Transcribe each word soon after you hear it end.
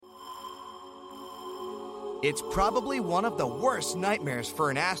It's probably one of the worst nightmares for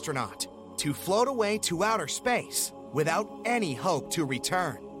an astronaut, to float away to outer space without any hope to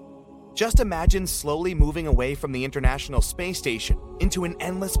return. Just imagine slowly moving away from the International Space Station into an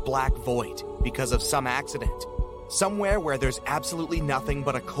endless black void because of some accident, somewhere where there's absolutely nothing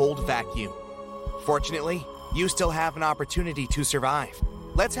but a cold vacuum. Fortunately, you still have an opportunity to survive.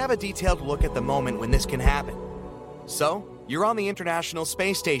 Let's have a detailed look at the moment when this can happen. So, you're on the International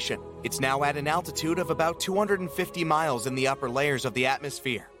Space Station. It's now at an altitude of about 250 miles in the upper layers of the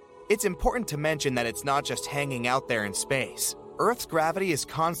atmosphere. It's important to mention that it's not just hanging out there in space. Earth's gravity is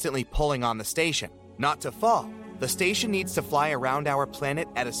constantly pulling on the station. Not to fall, the station needs to fly around our planet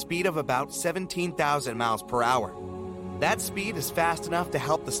at a speed of about 17,000 miles per hour. That speed is fast enough to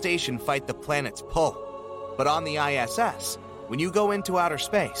help the station fight the planet's pull. But on the ISS, when you go into outer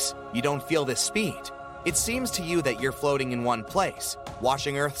space, you don't feel this speed. It seems to you that you're floating in one place,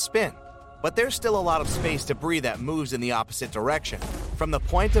 watching Earth spin. But there's still a lot of space debris that moves in the opposite direction. From the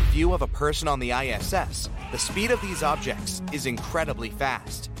point of view of a person on the ISS, the speed of these objects is incredibly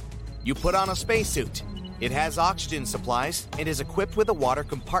fast. You put on a spacesuit. It has oxygen supplies and is equipped with a water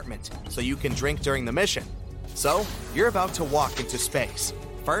compartment so you can drink during the mission. So, you're about to walk into space.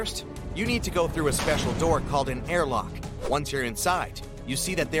 First, you need to go through a special door called an airlock. Once you're inside, you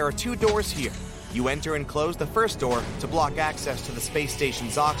see that there are two doors here. You enter and close the first door to block access to the space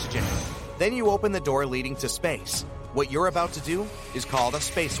station's oxygen. Then you open the door leading to space. What you're about to do is called a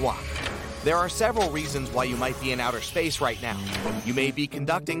spacewalk. There are several reasons why you might be in outer space right now. You may be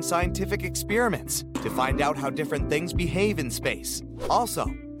conducting scientific experiments to find out how different things behave in space. Also,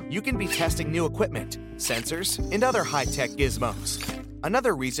 you can be testing new equipment, sensors, and other high-tech gizmos.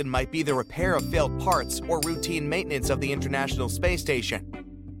 Another reason might be the repair of failed parts or routine maintenance of the International Space Station.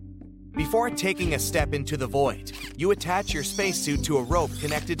 Before taking a step into the void, you attach your spacesuit to a rope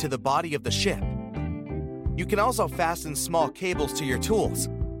connected to the body of the ship. You can also fasten small cables to your tools,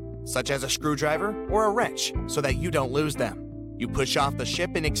 such as a screwdriver or a wrench, so that you don't lose them. You push off the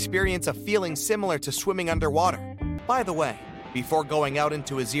ship and experience a feeling similar to swimming underwater. By the way, before going out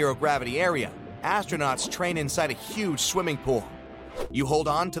into a zero-gravity area, astronauts train inside a huge swimming pool. You hold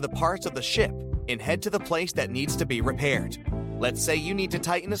on to the parts of the ship and head to the place that needs to be repaired. Let's say you need to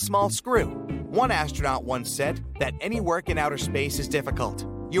tighten a small screw. One astronaut once said that any work in outer space is difficult.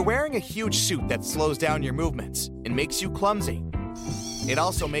 You're wearing a huge suit that slows down your movements and makes you clumsy. It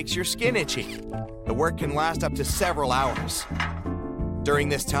also makes your skin itchy. The work can last up to several hours. During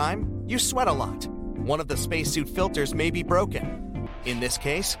this time, you sweat a lot. One of the spacesuit filters may be broken. In this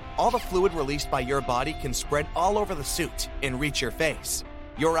case, all the fluid released by your body can spread all over the suit and reach your face.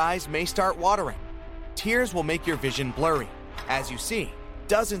 Your eyes may start watering. Tears will make your vision blurry. As you see,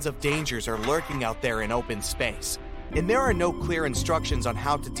 dozens of dangers are lurking out there in open space, and there are no clear instructions on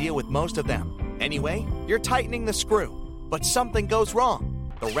how to deal with most of them. Anyway, you're tightening the screw, but something goes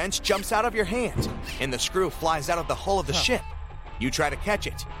wrong. The wrench jumps out of your hand, and the screw flies out of the hull of the ship. You try to catch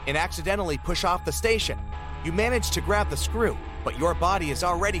it and accidentally push off the station. You manage to grab the screw, but your body is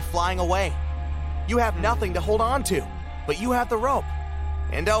already flying away. You have nothing to hold on to, but you have the rope.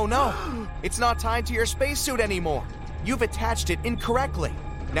 And oh no, it's not tied to your spacesuit anymore. You've attached it incorrectly.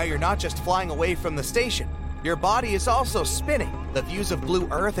 Now you're not just flying away from the station. Your body is also spinning. The views of blue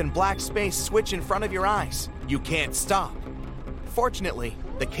Earth and black space switch in front of your eyes. You can't stop. Fortunately,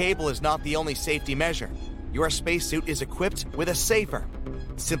 the cable is not the only safety measure. Your spacesuit is equipped with a SAFER,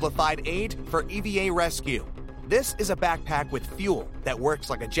 Simplified Aid for EVA Rescue. This is a backpack with fuel that works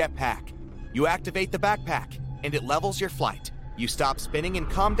like a jetpack. You activate the backpack, and it levels your flight. You stop spinning and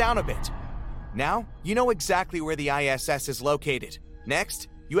calm down a bit. Now, you know exactly where the ISS is located. Next,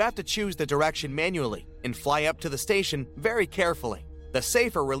 you have to choose the direction manually and fly up to the station very carefully. The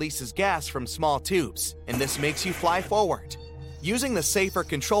SAFER releases gas from small tubes, and this makes you fly forward. Using the SAFER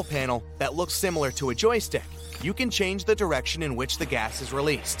control panel that looks similar to a joystick, you can change the direction in which the gas is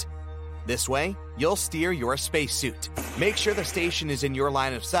released. This way, you'll steer your spacesuit. Make sure the station is in your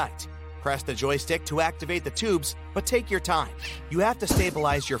line of sight. Press the joystick to activate the tubes, but take your time. You have to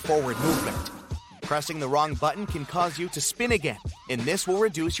stabilize your forward movement. Pressing the wrong button can cause you to spin again, and this will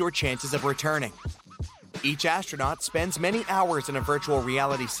reduce your chances of returning. Each astronaut spends many hours in a virtual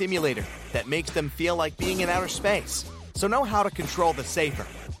reality simulator that makes them feel like being in outer space. So know how to control the SAFER.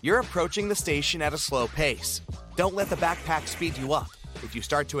 You're approaching the station at a slow pace. Don't let the backpack speed you up. If you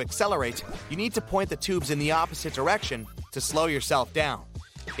start to accelerate, you need to point the tubes in the opposite direction to slow yourself down.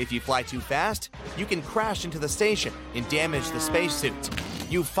 If you fly too fast, you can crash into the station and damage the spacesuit.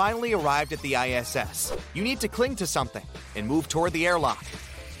 You've finally arrived at the ISS. You need to cling to something and move toward the airlock.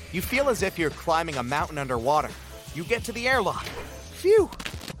 You feel as if you're climbing a mountain underwater. You get to the airlock. Phew!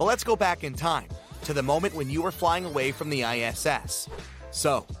 Well, let's go back in time. to the moment when you were flying away from the ISS.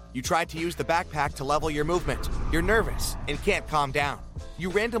 So, you tried to use the backpack to level your movement. You're nervous and can't calm down. You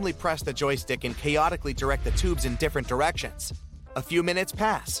randomly press the joystick and chaotically direct the tubes in different directions. A few minutes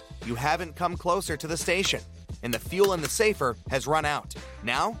pass. You haven't come closer to the station, and the fuel in the safer has run out.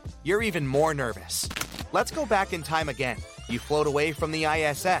 Now, you're even more nervous. Let's go back in time again. You float away from the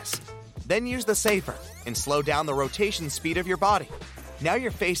ISS. Then use the safer and slow down the rotation speed of your body. Now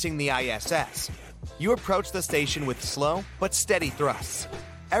you're facing the ISS. You approach the station with slow but steady thrusts.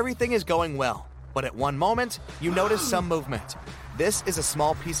 Everything is going well, but at one moment, you notice some movement. This is a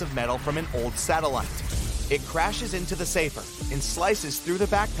small piece of metal from an old satellite. It crashes into the safer and slices through the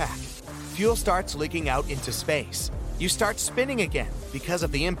backpack. Fuel starts leaking out into space. You start spinning again because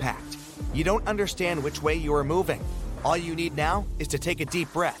of the impact. You don't understand which way you are moving. All you need now is to take a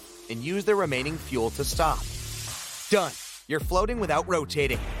deep breath and use the remaining fuel to stop. Done. You're floating without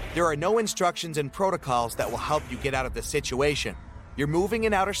rotating. There are no instructions and protocols that will help you get out of this situation. You're moving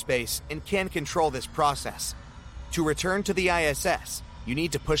in outer space and can control this process. To return to the ISS, you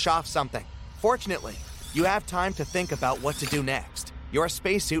need to push off something. Fortunately, you have time to think about what to do next. Your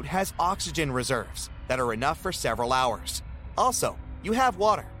spacesuit has oxygen reserves that are enough for several hours. Also, you have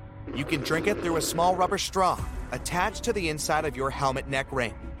water. You can drink it through a small rubber straw attached to the inside of your helmet neck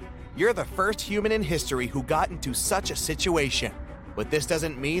ring. You're the first human in history who got into such a situation. But this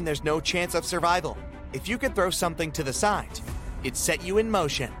doesn't mean there's no chance of survival. If you could throw something to the side, it'd set you in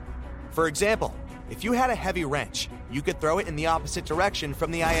motion. For example, if you had a heavy wrench, you could throw it in the opposite direction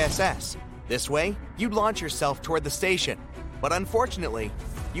from the ISS. This way, you'd launch yourself toward the station. But unfortunately,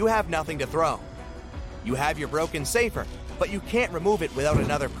 you have nothing to throw. You have your broken safer, but you can't remove it without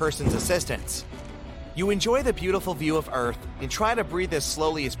another person's assistance. You enjoy the beautiful view of Earth and try to breathe as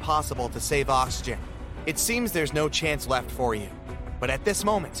slowly as possible to save oxygen. It seems there's no chance left for you. But at this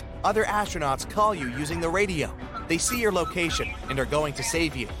moment, other astronauts call you using the radio. They see your location and are going to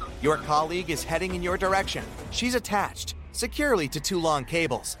save you. Your colleague is heading in your direction. She's attached securely to 2 long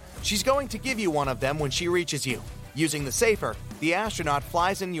cables. She's going to give you one of them when she reaches you. Using the safer, the astronaut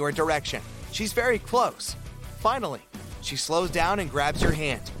flies in your direction. She's very close. Finally, she slows down and grabs your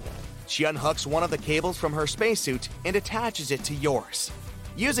hand. She unhooks one of the cables from her spacesuit and attaches it to yours.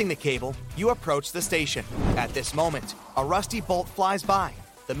 Using the cable, you approach the station. At this moment, a rusty bolt flies by.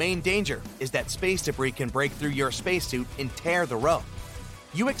 The main danger is that space debris can break through your spacesuit and tear the rope.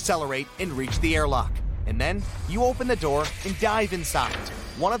 You accelerate and reach the airlock, and then you open the door and dive inside.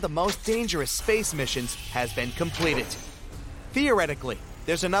 One of the most dangerous space missions has been completed. Theoretically,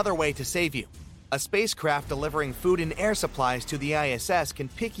 there's another way to save you. A spacecraft delivering food and air supplies to the ISS can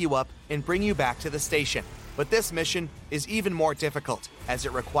pick you up and bring you back to the station. But this mission is even more difficult, as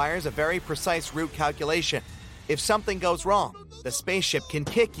it requires a very precise route calculation. If something goes wrong, the spaceship can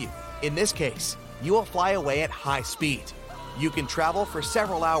kick you. In this case, you will fly away at high speed. You can travel for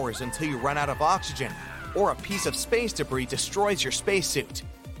several hours until you run out of oxygen, or a piece of space debris destroys your spacesuit.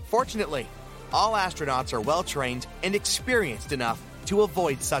 Fortunately, all astronauts are well trained and experienced enough to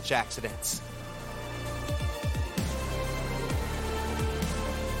avoid such accidents.